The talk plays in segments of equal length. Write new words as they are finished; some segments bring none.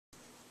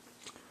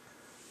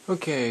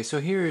Okay,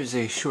 so here is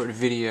a short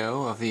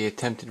video of the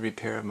attempted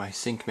repair of my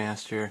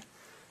SyncMaster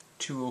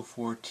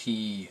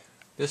 204T.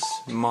 This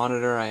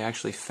monitor I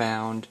actually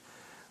found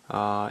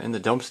in the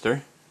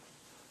dumpster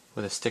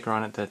with a sticker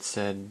on it that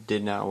said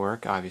did not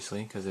work,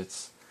 obviously, because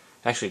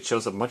it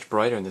shows up much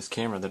brighter in this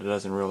camera than it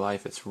does in real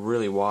life. It's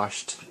really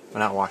washed, well,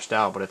 not washed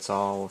out, but it's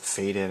all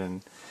faded,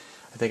 and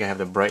I think I have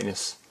the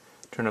brightness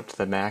turned up to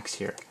the max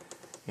here.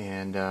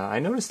 And I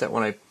noticed that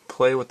when I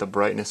play with the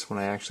brightness, when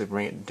I actually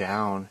bring it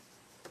down,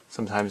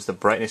 sometimes the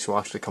brightness will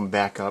actually come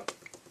back up,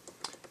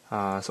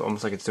 so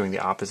almost like it's doing the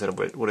opposite of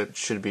what it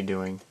should be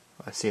doing.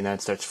 I see that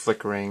it starts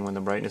flickering when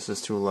the brightness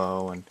is too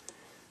low, and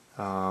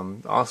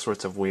all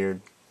sorts of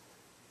weird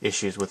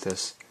issues with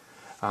this.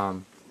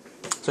 So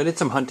I did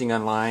some hunting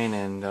online,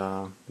 and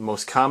the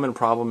most common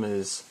problem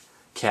is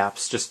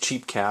caps, just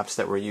cheap caps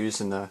that were used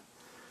in the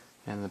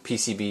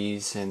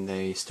PCBs, and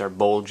they start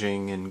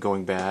bulging and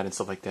going bad and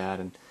stuff like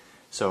that. And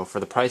so for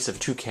the price of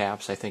 2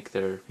 caps, I think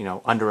they're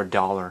under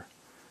 $1.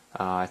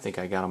 I think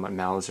I got them at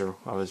Mauser.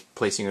 I was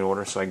placing an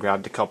order, so I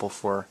grabbed a couple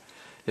for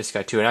this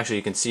guy too. And actually,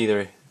 you can see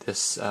there,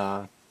 this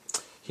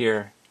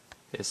here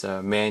is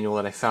a manual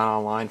that I found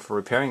online for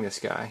repairing this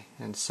guy.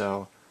 And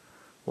so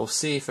we'll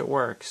see if it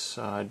works.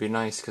 It'd be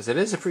nice because it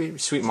is a pretty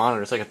sweet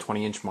monitor. It's like a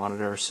 20-inch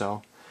monitor or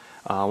so.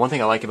 One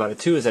thing I like about it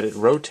too is that it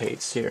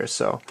rotates here.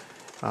 So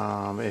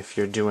if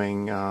you're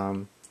doing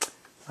I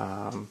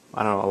don't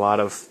know, a lot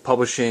of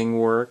publishing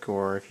work,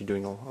 or if you're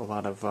doing a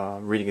lot of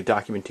reading a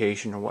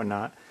documentation or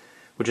whatnot,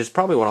 which is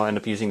probably what I'll end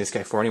up using this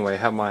guy for anyway. I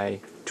have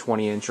my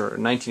 20-inch or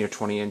 19 or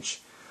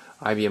 20-inch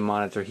IBM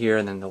monitor here,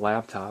 and then the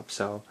laptop.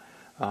 So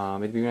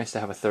it'd be nice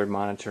to have a third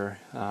monitor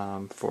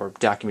for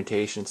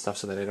documentation and stuff,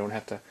 so that I don't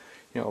have to,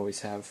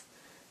 always have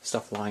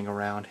stuff lying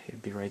around.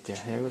 It'd be right there.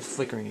 There it was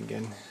flickering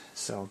again.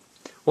 So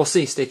we'll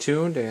see. Stay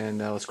tuned, and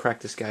let's crack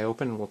this guy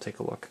open, and we'll take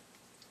a look.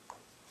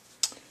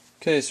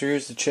 Okay, so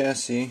here's the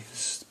chassis.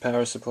 This is the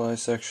power supply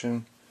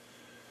section,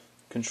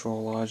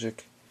 control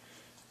logic.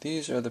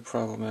 These are the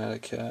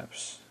problematic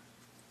caps.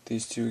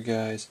 These two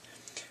guys.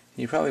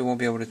 You probably won't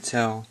be able to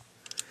tell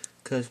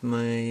because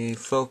my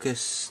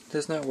focus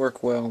does not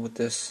work well with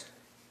this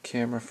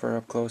camera for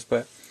up close,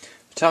 but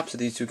the tops of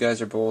these two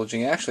guys are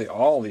bulging. Actually,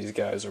 all these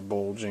guys are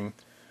bulging,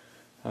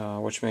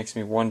 which makes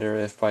me wonder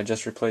if by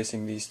just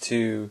replacing these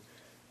two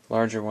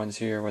larger ones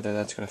here, whether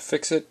that's going to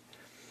fix it,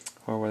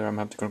 or whether I'm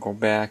going to go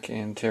back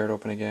and tear it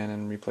open again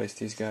and replace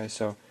these guys.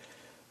 So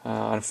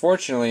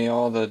unfortunately,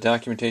 all the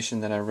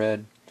documentation that I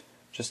read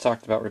just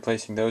talked about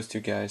replacing those two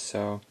guys.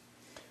 So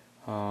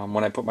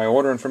when I put my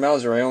order in for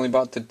Mauser, I only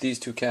bought these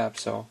 2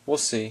 caps, so we'll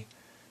see.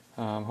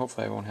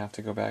 Hopefully I won't have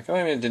to go back.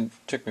 I mean, it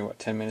took me,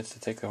 10 minutes to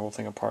take the whole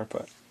thing apart,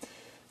 but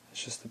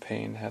it's just the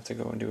pain to have to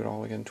go and do it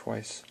all again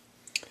twice.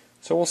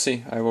 So we'll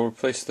see. I will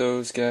replace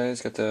those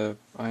guys. Got the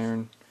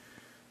iron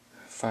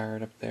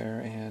fired up there,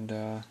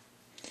 and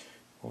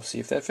we'll see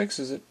if that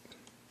fixes it.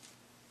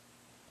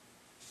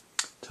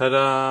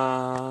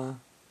 Ta-da!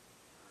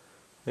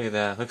 Look at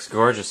that. Looks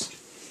gorgeous.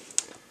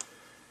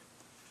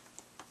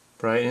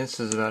 Brightness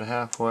is about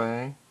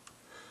halfway,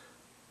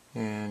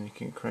 and you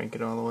can crank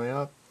it all the way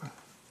up.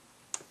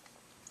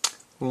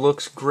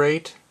 Looks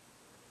great.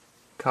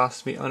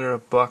 Cost me under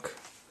 $1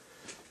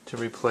 to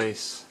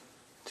replace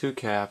 2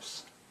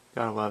 caps.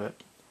 Gotta love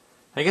it.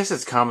 I guess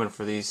it's common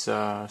for these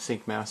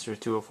SyncMaster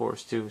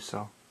 204s too,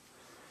 so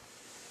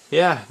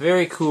yeah,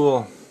 very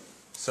cool.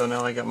 So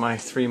now I got my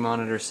 3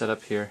 monitors set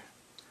up here.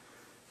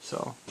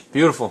 So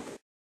beautiful.